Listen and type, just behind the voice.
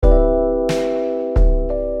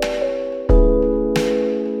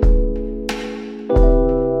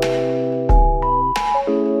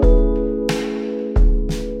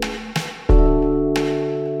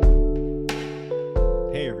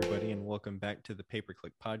back to the Pay Per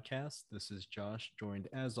Click podcast. This is Josh, joined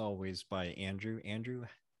as always by Andrew. Andrew,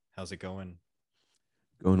 how's it going?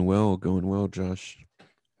 Going well, Josh.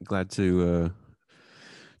 Glad to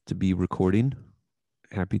be recording.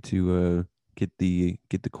 Happy to get the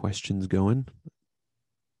questions going.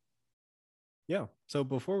 Yeah. So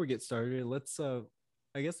before we get started, let's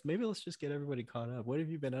I guess maybe let's just get everybody caught up. What have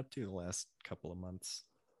you been up to the last couple of months?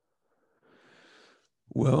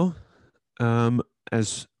 Well, um,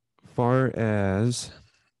 as far as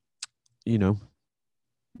you know,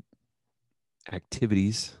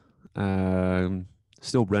 activities,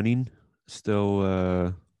 still running,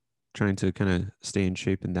 still trying to kind of stay in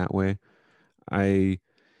shape in that way. I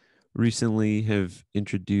recently have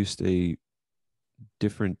introduced a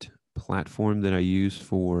different platform that I use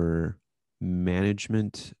for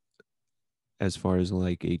management as far as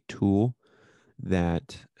like a tool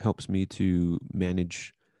that helps me to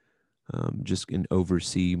manage just and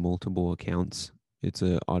oversee multiple accounts. It's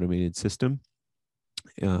an automated system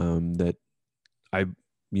that I,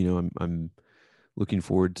 I'm looking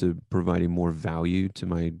forward to providing more value to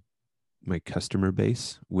my customer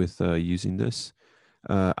base with using this.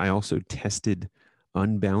 I also tested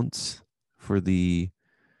Unbounce for the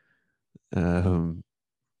um,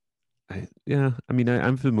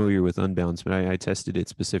 I'm familiar with Unbounce, but I tested it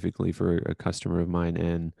specifically for a customer of mine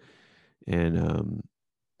and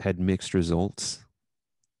had mixed results.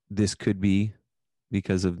 This could be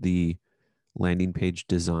because of the landing page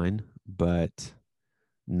design, but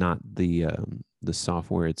not the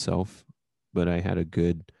software itself. But I had a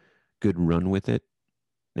good run with it,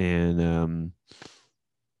 and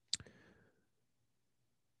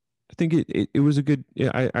I think it was a good.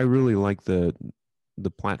 Yeah, I really like the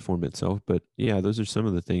platform itself. But yeah, those are some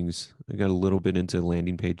of the things. I got a little bit into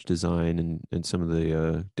landing page design and some of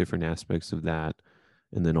the different aspects of that,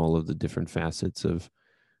 and then all of the different facets of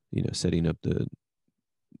setting up the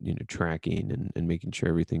tracking and making sure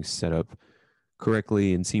everything's set up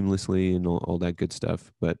correctly and seamlessly and all that good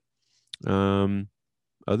stuff. But um,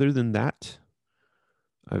 other than that,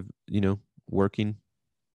 I've working.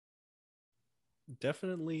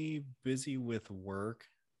 Definitely busy with work.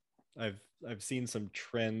 I've I've seen some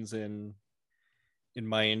trends in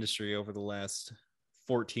my industry over the last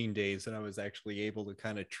 14 days that I was actually able to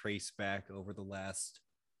kind of trace back over the last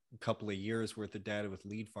couple of years worth of data with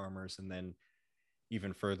lead farmers, and then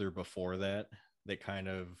even further before that, that kind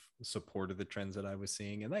of supported the trends that I was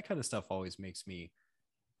seeing. And that kind of stuff always makes me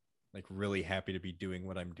like really happy to be doing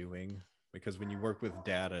what I'm doing, because when you work with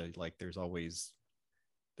data, like there's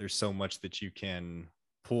so much that you can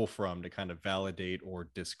pull from to kind of validate or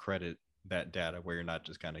discredit that data, where you're not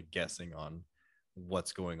just kind of guessing on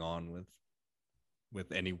what's going on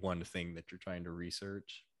with any one thing that you're trying to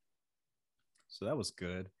research. So that was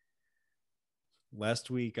good. Last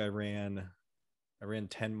week I ran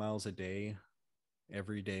 10 miles a day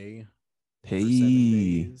every day for 7 Hey,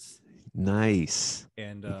 days. nice.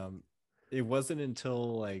 And it wasn't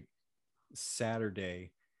until like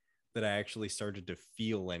Saturday that I actually started to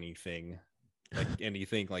feel anything like Yeah.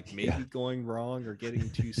 maybe going wrong or getting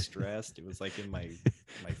too stressed. It was like in my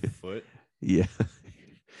foot. Yeah.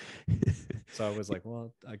 So I was like,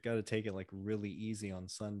 well, I got to take it like really easy on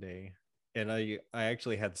Sunday. And I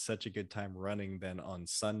actually had such a good time running then on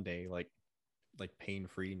Sunday, like pain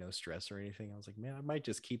free, no stress or anything. I was like, man, I might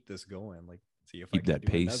just keep this going, like see if I Keep can that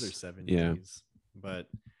do another pace. 7 Yeah. days. But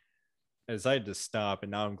I decided to stop,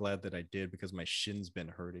 and now I'm glad that I did, because my shin's been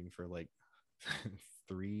hurting for like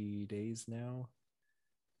 3 days now.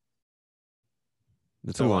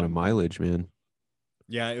 That's a So lot of I'm mileage, man.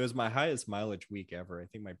 yeah, it was my highest mileage week ever. I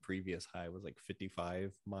think my previous high was like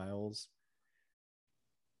 55 miles.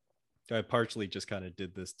 So I partially just kind of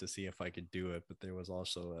did this to see if I could do it, but there was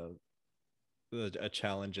also a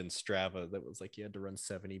challenge in Strava that was like you had to run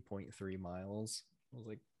 70.3 miles. I was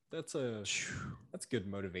like, that's a Phew. that's good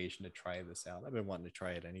motivation to try this out. I've been wanting to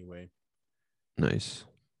try it anyway. Nice.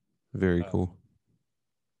 Very cool.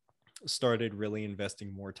 Um, Started really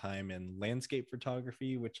investing more time in landscape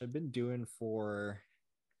photography, which I've been doing for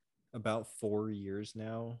about 4 years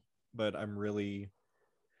now. But I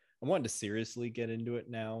wanted to seriously get into it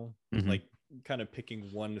now. Hmm. Like kind of picking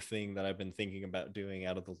one thing that I've been thinking about doing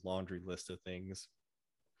out of the laundry list of things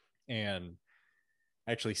and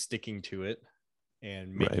actually sticking to it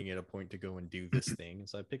and Right. making it a point to go and do this thing.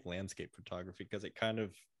 So I picked landscape photography because it kind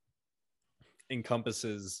of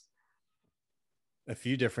encompasses a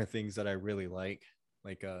few different things that I really like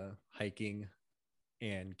hiking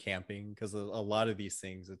and camping. Because a lot of these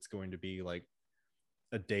things, it's going to be like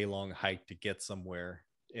a day long hike to get somewhere,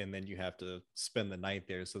 and then you have to spend the night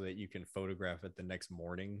there so that you can photograph it the next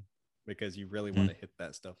morning, because you really want Mm. to hit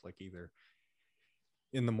that stuff like either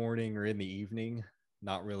in the morning or in the evening,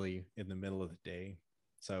 not really in the middle of the day.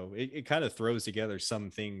 So it kind of throws together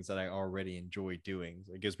some things that I already enjoy doing.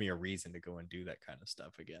 It gives me a reason to go and do that kind of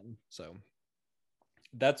stuff again. So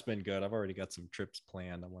that's been good. I've already got some trips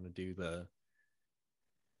planned. I want to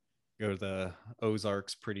go to the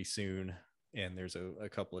Ozarks pretty soon. And there's a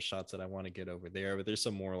couple of shots that I want to get over there, but there's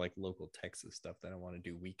some more like local Texas stuff that I want to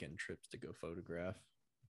do weekend trips to go photograph.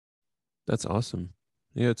 That's awesome.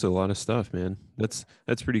 Yeah, it's a lot of stuff, man. That's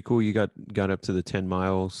pretty cool. You got up to the 10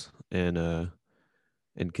 miles and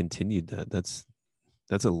continued that. That's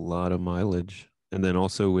a lot of mileage. And then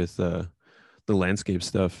also with the landscape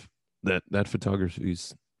stuff, that photography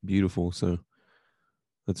is beautiful. So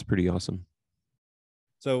that's pretty awesome.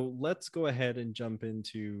 So let's go ahead and jump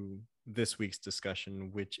into this week's discussion,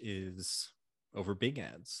 which is over Bing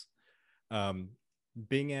ads. Um,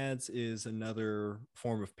 Bing ads is another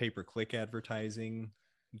form of pay per click advertising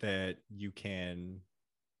that you can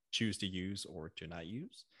choose to use or to not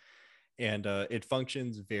use. And it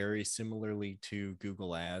functions very similarly to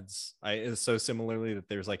Google Ads. So similarly that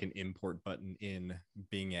there's like an import button in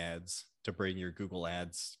Bing Ads to bring your Google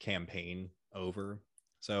Ads campaign over.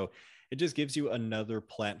 So it just gives you another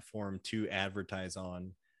platform to advertise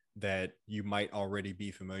on that you might already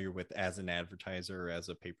be familiar with as an advertiser or as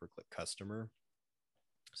a pay-per-click customer.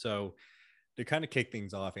 So to kind of kick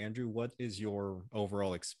things off, Andrew, what is your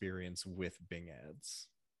overall experience with Bing Ads?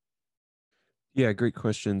 Yeah, great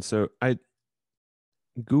question. So I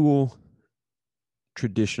Google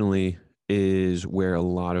traditionally is where a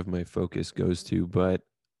lot of my focus goes to, but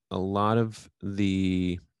a lot of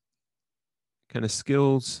the kind of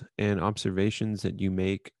skills and observations that you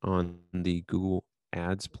make on the Google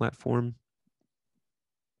Ads platform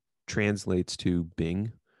translates to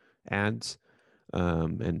Bing ads,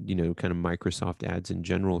 and kind of Microsoft ads in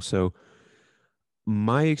general. So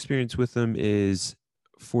my experience with them is,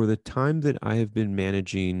 for the time that I have been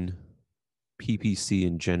managing PPC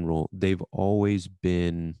in general, they've always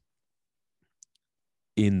been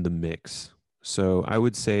in the mix. So I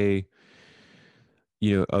would say,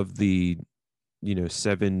 of the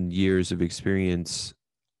 7 years of experience,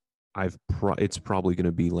 it's probably going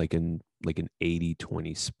to be like an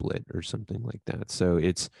 80-20 split or something like that. So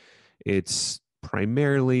it's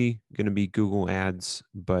primarily going to be Google Ads,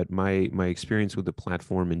 but my experience with the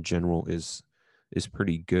platform in general is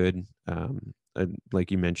pretty good.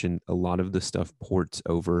 Like you mentioned, a lot of the stuff ports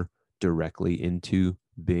over directly into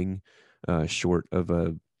Bing, short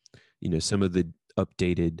of some of the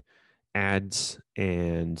updated ads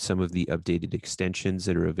and some of the updated extensions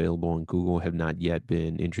that are available on Google have not yet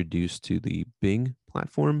been introduced to the Bing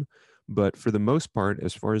platform. But for the most part,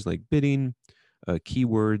 as far as like bidding,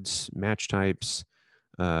 keywords, match types,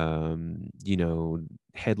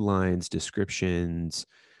 headlines, descriptions,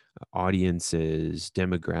 audiences,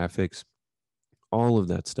 demographics, all of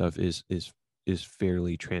that stuff is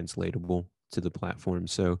fairly translatable to the platform.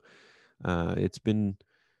 So it's been,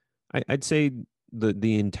 I'd say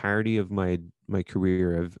the entirety of my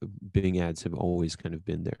career of Bing ads have always kind of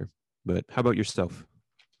been there. But how about yourself?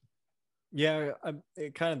 Yeah, I'm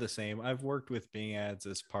kind of the same. I've worked with Bing ads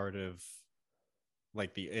as part of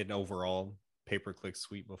like an overall pay-per-click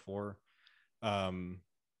suite before. Um,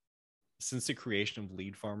 since the creation of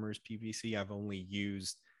Lead Farmers PPC, I've only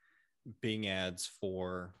used Bing ads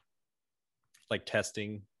for like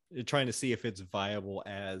testing, trying to see if it's viable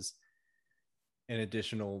as an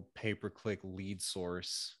additional pay-per-click lead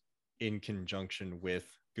source in conjunction with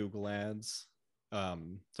Google Ads.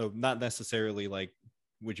 So not necessarily like,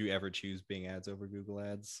 would you ever choose Bing ads over Google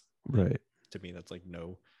Ads? Right. To me, that's like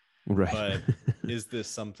no. Right. But is this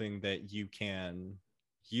something that you can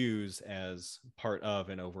use as part of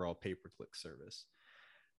an overall pay-per-click service?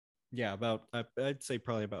 Yeah, I'd say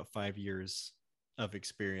probably about 5 years of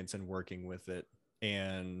experience in working with it,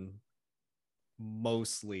 and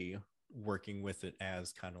mostly working with it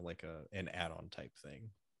as kind of like an add-on type thing.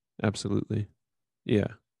 Absolutely. Yeah.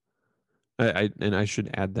 And I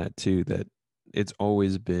should add that too, that it's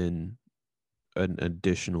always been an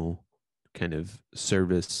additional kind of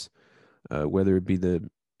service, whether it be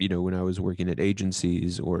when I was working at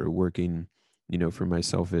agencies or working, for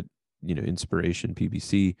myself at, Inspiration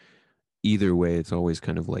PPC. Either way, it's always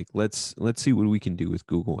kind of like, let's see what we can do with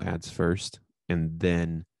Google Ads first, and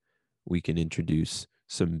then we can introduce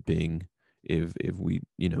some Bing if we,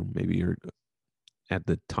 maybe are at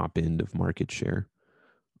the top end of market share.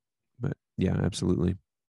 But yeah, absolutely.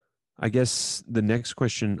 I guess the next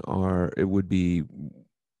question it would be,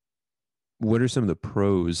 what are some of the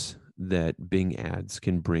pros that Bing ads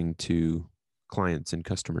can bring to clients and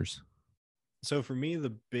customers? So for me,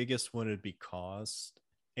 the biggest one would be cost.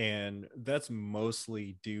 And that's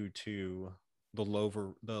mostly due to the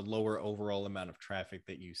lower overall amount of traffic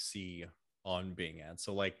that you see on Bing ads.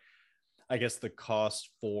 So like I guess the cost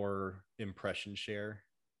for impression share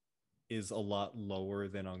is a lot lower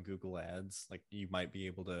than on Google Ads. Like you might be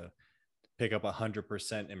able to pick up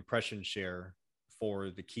 100% impression share for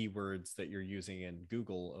the keywords that you're using in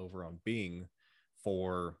Google over on Bing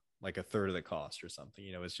for like a third of the cost or something.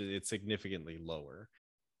 It's significantly lower.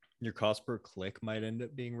 Your cost per click might end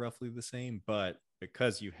up being roughly the same, but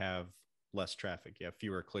because you have less traffic, you have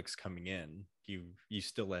fewer clicks coming in, you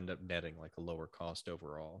still end up netting like a lower cost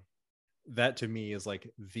overall. That to me is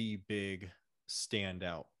like the big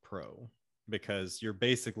standout pro, because you're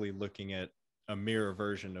basically looking at a mirror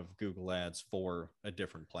version of Google Ads for a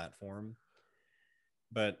different platform.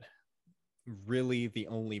 But really, the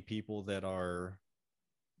only people that are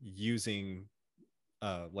using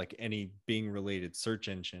like any Bing related search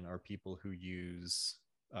engine are people who use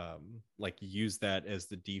that as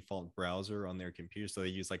the default browser on their computer. So they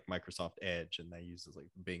use like Microsoft Edge and they use like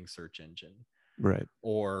Bing search engine. Right.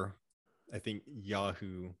 Or I think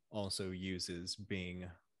Yahoo also uses Bing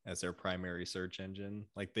as their primary search engine.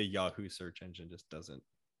 Like the Yahoo search engine just doesn't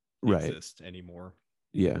Right. exist anymore.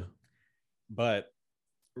 Yeah. But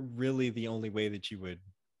really, the only way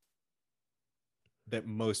that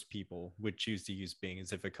most people would choose to use Bing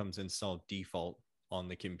is if it comes installed default on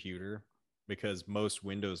the computer, because most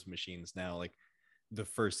Windows machines now, like the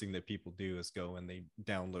first thing that people do is go and they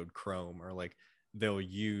download Chrome, or like they'll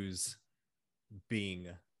use Bing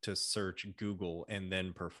to search Google and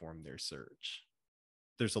then perform their search.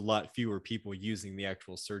 There's a lot fewer people using the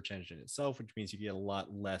actual search engine itself, which means you get a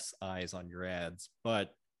lot less eyes on your ads,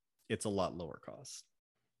 but it's a lot lower cost.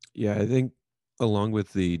 Yeah, I think along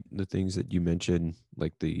with the things that you mentioned,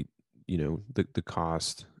 like the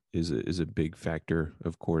cost is a big factor,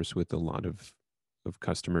 of course, with a lot of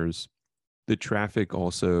customers. The traffic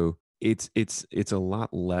also, it's a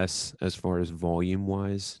lot less as far as volume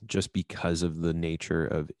wise, just because of the nature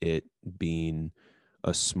of it being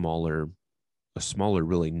a smaller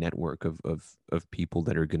really network of people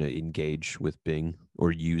that are going to engage with Bing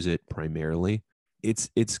or use it primarily.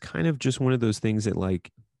 It's kind of just one of those things that,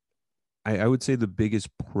 like, I would say the biggest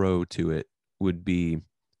pro to it would be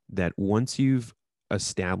that once you've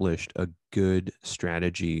established a good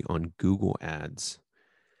strategy on Google Ads,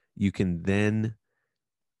 you can then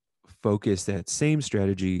focus that same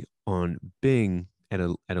strategy on Bing at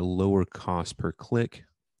a lower cost per click,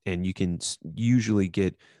 and you can usually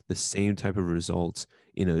get the same type of results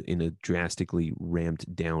in a drastically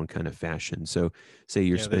ramped down kind of fashion. So, say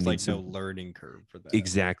you're Yeah, there's spending like no some. learning curve for that.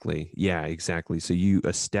 Exactly. Yeah, exactly. So you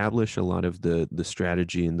establish a lot of the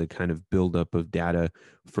strategy and the kind of buildup of data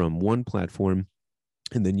from one platform,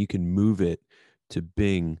 and then you can move it to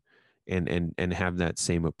Bing and have that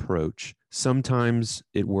same approach. Sometimes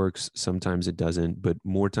it works, sometimes it doesn't, but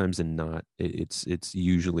more times than not, it's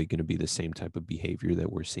usually going to be the same type of behavior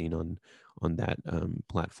that we're seeing on that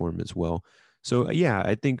platform as well. So yeah,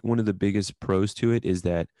 I think one of the biggest pros to it is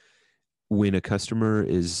that when a customer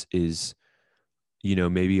is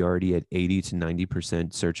maybe already at 80 to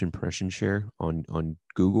 90% search impression share on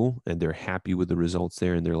Google, and they're happy with the results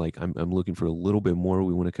there, and they're like, I'm looking for a little bit more.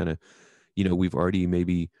 We want to kind of, we've already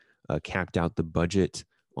maybe capped out the budget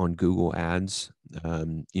on Google Ads,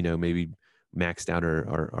 maybe maxed out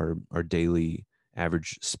our daily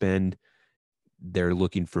average spend. They're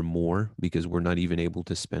looking for more because we're not even able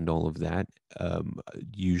to spend all of that.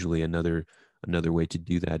 Usually another way to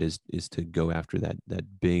do that is to go after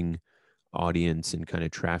that Bing audience and kind of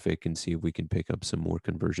traffic and see if we can pick up some more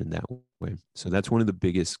conversion that way. So that's one of the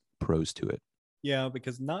biggest pros to it. Yeah,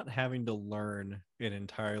 because not having to learn an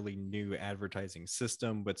entirely new advertising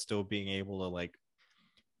system, but still being able to like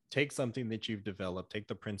take something that you've developed, take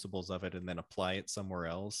the principles of it, and then apply it somewhere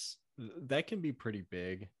else, that can be pretty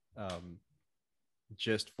big.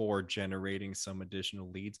 Just for generating some additional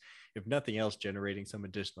leads. If nothing else, generating some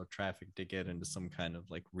additional traffic to get into some kind of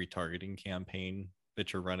like retargeting campaign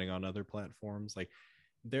that you're running on other platforms. Like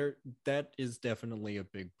there, that is definitely a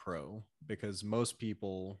big pro, because most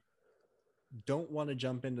people don't want to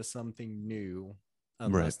jump into something new Right.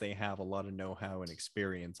 unless they have a lot of know-how and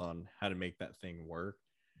experience on how to make that thing work.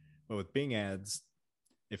 But with Bing ads,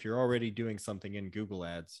 if you're already doing something in Google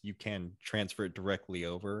Ads, you can transfer it directly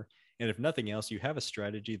over. And if nothing else, you have a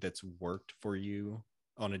strategy that's worked for you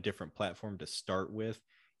on a different platform to start with,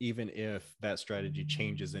 even if that strategy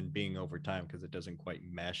changes in Bing over time because it doesn't quite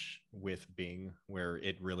mesh with Bing where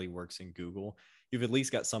it really works in Google. You've at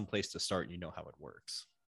least got some place to start and you know how it works.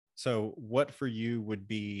 So, what for you would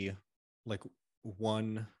be like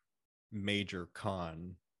one major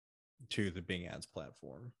con to the Bing Ads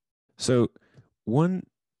platform. So one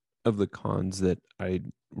of the cons that I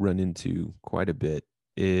run into quite a bit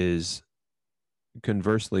is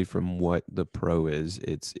conversely from what the pro is.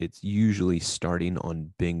 It's usually starting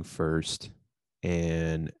on Bing first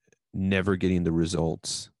and never getting the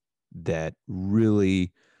results that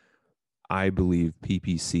really I believe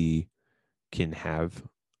PPC can have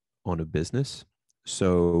on a business.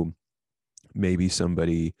 So maybe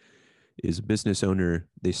somebody is a business owner,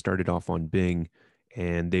 they started off on Bing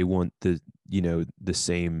and they want the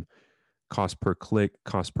same cost per click,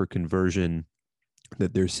 cost per conversion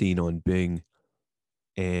that they're seeing on Bing,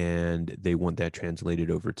 and they want that translated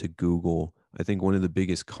over to Google. I think one of the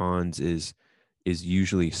biggest cons is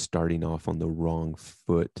usually starting off on the wrong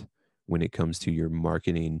foot when it comes to your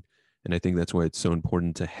marketing. And I think that's why it's so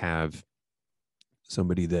important to have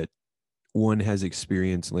somebody that one has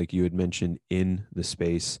experience, like you had mentioned, in the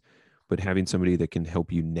space, but having somebody that can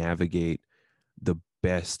help you navigate the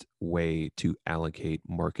best way to allocate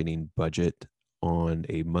marketing budget on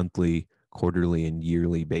a monthly, quarterly, and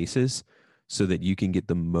yearly basis so that you can get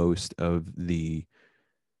the most of the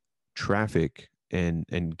traffic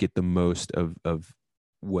and get the most of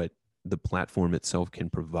what the platform itself can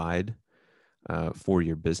provide for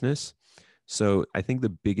your business. So I think the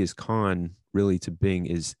biggest con really to Bing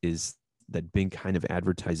is that Bing kind of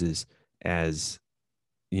advertises as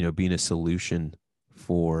being a solution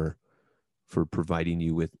for providing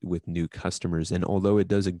you with new customers. And although it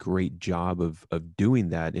does a great job of doing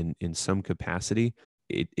that in some capacity,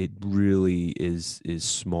 it really is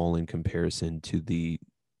small in comparison to the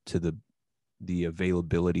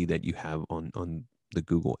availability that you have on the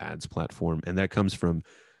Google Ads platform. And that comes from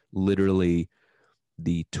literally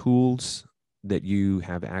the tools that you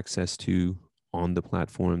have access to on the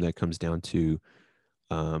platform. That comes down to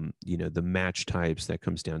the match types, that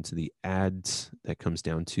comes down to the ads, that comes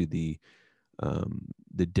down to the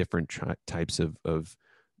different types of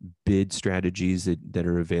bid strategies that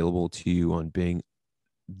are available to you on Bing.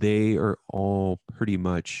 They are all pretty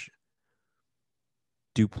much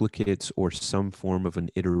duplicates or some form of an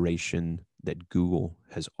iteration that Google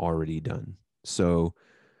has already done. So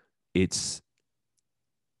it's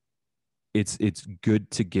it's good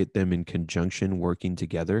to get them in conjunction working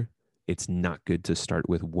together. It's not good to start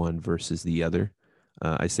with one versus the other.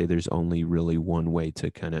 I say there's only really one way to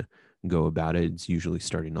kind of go about it. It's usually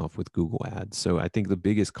starting off with Google Ads. So I think the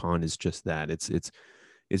biggest con is just that it's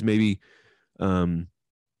maybe um,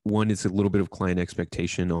 one, it's a little bit of client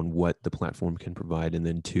expectation on what the platform can provide, and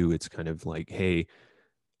then two, it's kind of like, hey,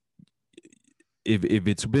 if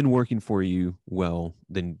it's been working for you, well,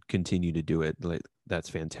 then continue to do it. Like that's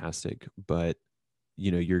fantastic. But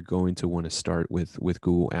you're going to want to start with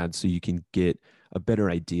Google Ads so you can get a better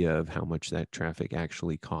idea of how much that traffic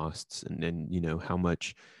actually costs, and then how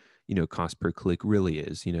much cost per click really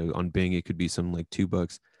is. On Bing it could be something like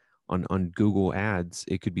 $2. On Google Ads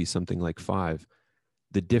it could be something like 5.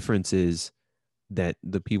 The difference is that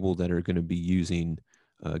the people that are going to be using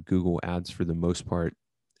Google Ads for the most part,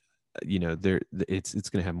 they're it's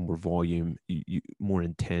going to have more volume, more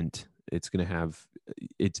intent. It's going to have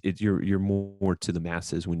you're more to the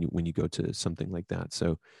masses when you go to something like that.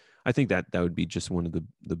 So I think that would be just one of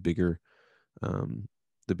um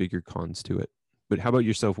the bigger cons to it. But how about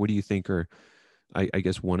yourself? What do you think are, I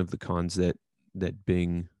guess, one of the cons that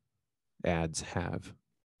Bing ads have?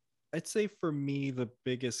 I'd say for me, the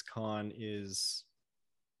biggest con is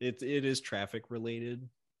it is traffic related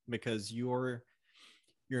because you're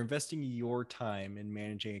investing your time in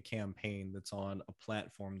managing a campaign that's on a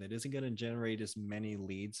platform that isn't going to generate as many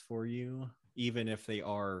leads for you, even if they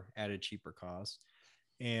are at a cheaper cost.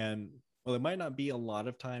 And well, it might not be a lot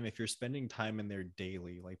of time if you're spending time in there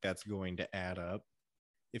daily, like that's going to add up.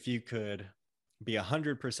 If you could be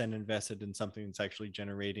 100% invested in something that's actually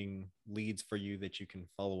generating leads for you that you can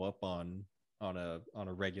follow up on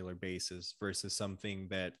a regular basis versus something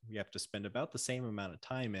that you have to spend about the same amount of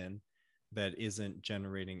time in that isn't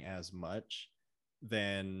generating as much,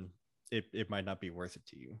 then it might not be worth it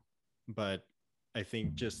to you. But I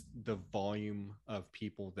think just the volume of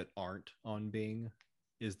people that aren't on Bing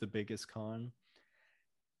is the biggest con.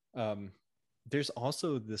 Um, there's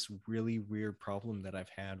also this really weird problem that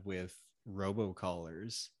I've had with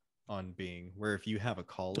robocallers on Bing, where if you have a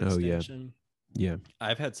call Oh yeah, extension, yeah,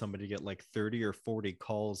 I've had somebody get like 30 or 40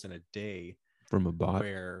 calls in a day from a bot,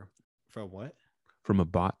 where for what? from a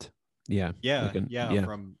bot. Yeah, Yeah, like an yeah, yeah.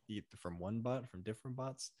 from one bot, from different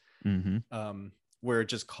bots, Mm-hmm. where it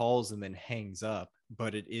just calls and then hangs up,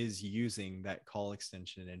 but it is using that call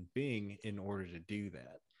extension in Bing in order to do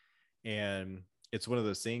that. And it's one of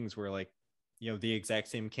those things where, like, the exact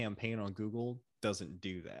same campaign on Google doesn't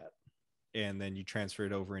do that. and then you transfer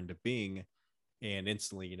it over into Bing, and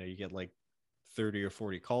instantly, you get like 30 or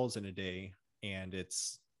 40 calls in a day, and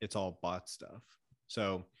it's all bot stuff.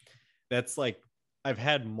 So that's like, I've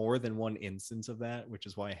had more than one instance of that, which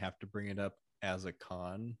is why I have to bring it up as a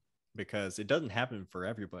con, because it doesn't happen for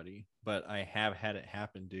everybody, but I have had it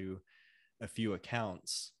happen to a few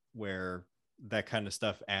accounts where that kind of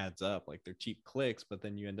stuff adds up. Like, they're cheap clicks, but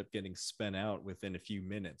then you end up getting spent out within a few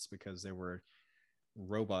minutes because there were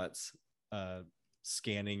robots uh,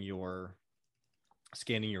 scanning your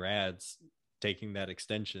ads, taking that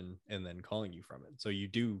extension, and then calling you from it. So you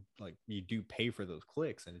do pay for those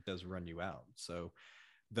clicks, and it does run you out. So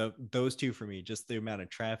those two for me, just the amount of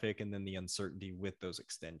traffic and then the uncertainty with those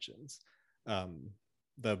extensions. um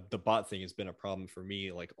the bot thing has been a problem for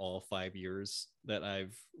me like all 5 years that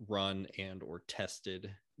I've run and or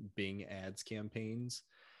tested Bing ads campaigns.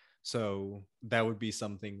 So that would be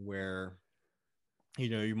something where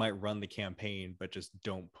you might run the campaign but just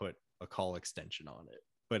don't put a call extension on it,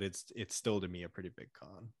 but it's still to me a pretty big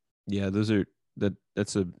con. Yeah, those are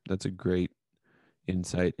that's a great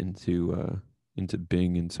insight into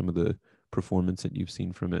Bing and some of the performance that you've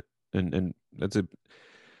seen from it. And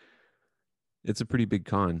it's a pretty big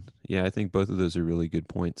con. Yeah, I think both of those are really good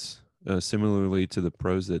points. Similarly to the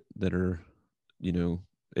pros that are, you know,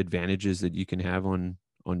 advantages that you can have on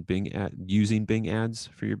Bing using Bing ads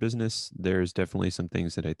for your business. There's definitely some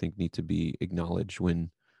things that I think need to be acknowledged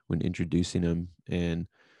when introducing them. And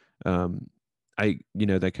um,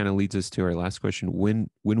 that kind of leads us to our last question. When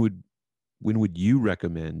would you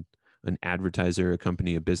recommend an advertiser, a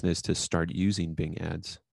company, a business to start using Bing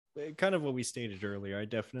ads? Kind of what we stated earlier, I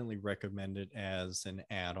definitely recommend it as an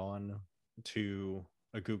add-on to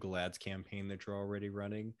a Google Ads campaign that you're already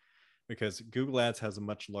running, because Google Ads has a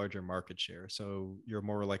much larger market share. So you're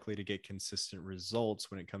more likely to get consistent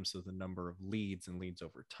results when it comes to the number of leads and leads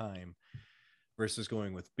over time, versus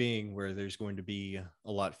going with Bing, where there's going to be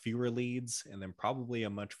a lot fewer leads and then probably a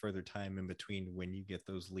much further time in between when you get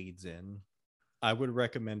those leads in. I would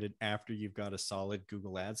recommend it after you've got a solid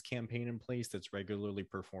Google Ads campaign in place that's regularly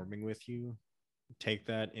performing with you. Take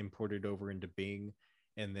that, import it over into Bing,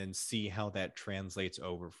 and then see how that translates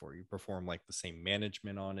over for you. Perform like the same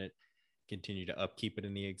management on it, continue to upkeep it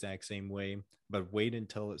in the exact same way, but wait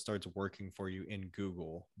until it starts working for you in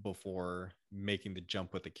Google before making the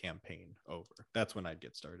jump with the campaign over. That's when I'd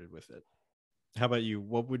get started with it. How about you?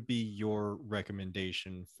 What would be your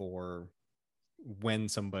recommendation for when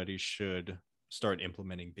somebody should start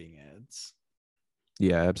implementing Bing ads?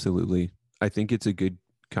 Yeah, absolutely. I think it's a good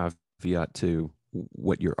caveat to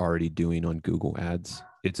what you're already doing on Google Ads.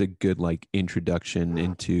 It's a good like introduction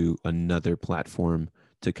into another platform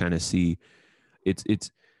to kind of see it's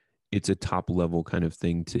a top level kind of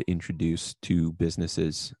thing to introduce to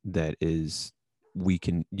businesses that is we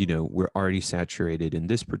can, we're already saturated in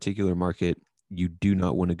this particular market. You do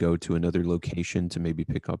not want to go to another location to maybe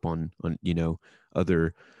pick up on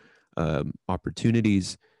other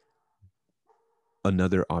opportunities.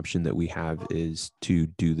 Another option that we have is to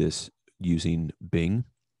do this using Bing.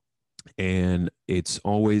 And it's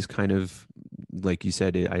always kind of like you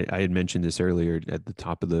said, I had mentioned this earlier at the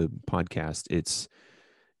top of the podcast.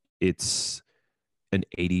 It's an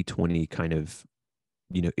 80-20 kind of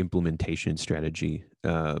implementation strategy,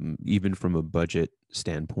 even from a budget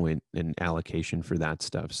standpoint and allocation for that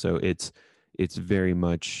stuff. So it's very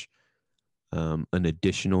much an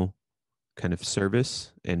additional kind of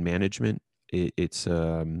service and management. It's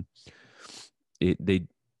it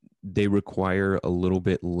they require a little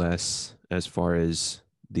bit less as far as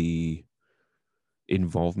the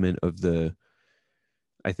involvement of the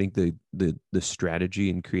I think the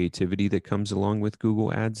strategy and creativity that comes along with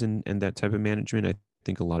Google Ads and that type of management. I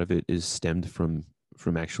think a lot of it is stemmed from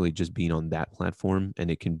actually just being on that platform,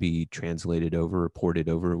 and it can be translated over or ported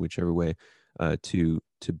over whichever way to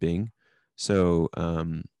Bing. So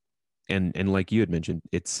and like you had mentioned,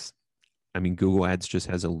 I mean, Google Ads just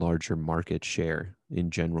has a larger market share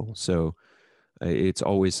in general. So it's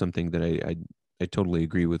always something that I totally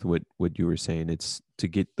agree with what you were saying. It's to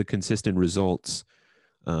get the consistent results.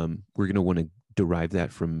 We're going to want to derive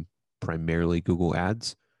that from primarily Google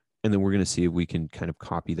Ads, and then we're going to see if we can kind of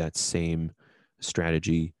copy that same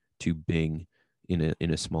strategy to Bing in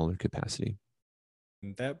a smaller capacity.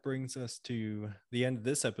 And that brings us to the end of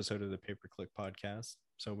this episode of the Pay Per Click podcast.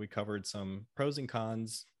 So we covered some pros and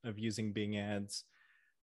cons of using Bing ads,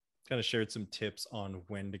 kind of shared some tips on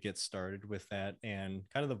when to get started with that, and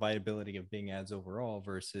kind of the viability of Bing ads overall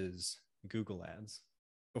versus Google ads.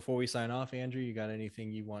 Before we sign off, Andrew, you got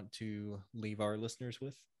anything you want to leave our listeners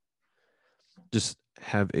with? just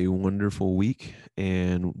have a wonderful week,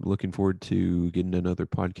 and looking forward to getting another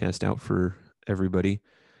podcast out for everybody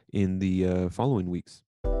in the following weeks.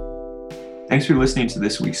 Thanks for listening to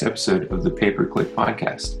this week's episode of the Pay-Per-Click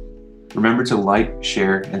Podcast. Remember to like,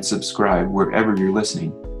 share, and subscribe wherever you're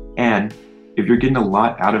listening. And if you're getting a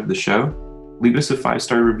lot out of the show, leave us a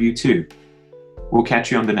 5-star review too. We'll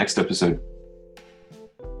catch you on the next episode.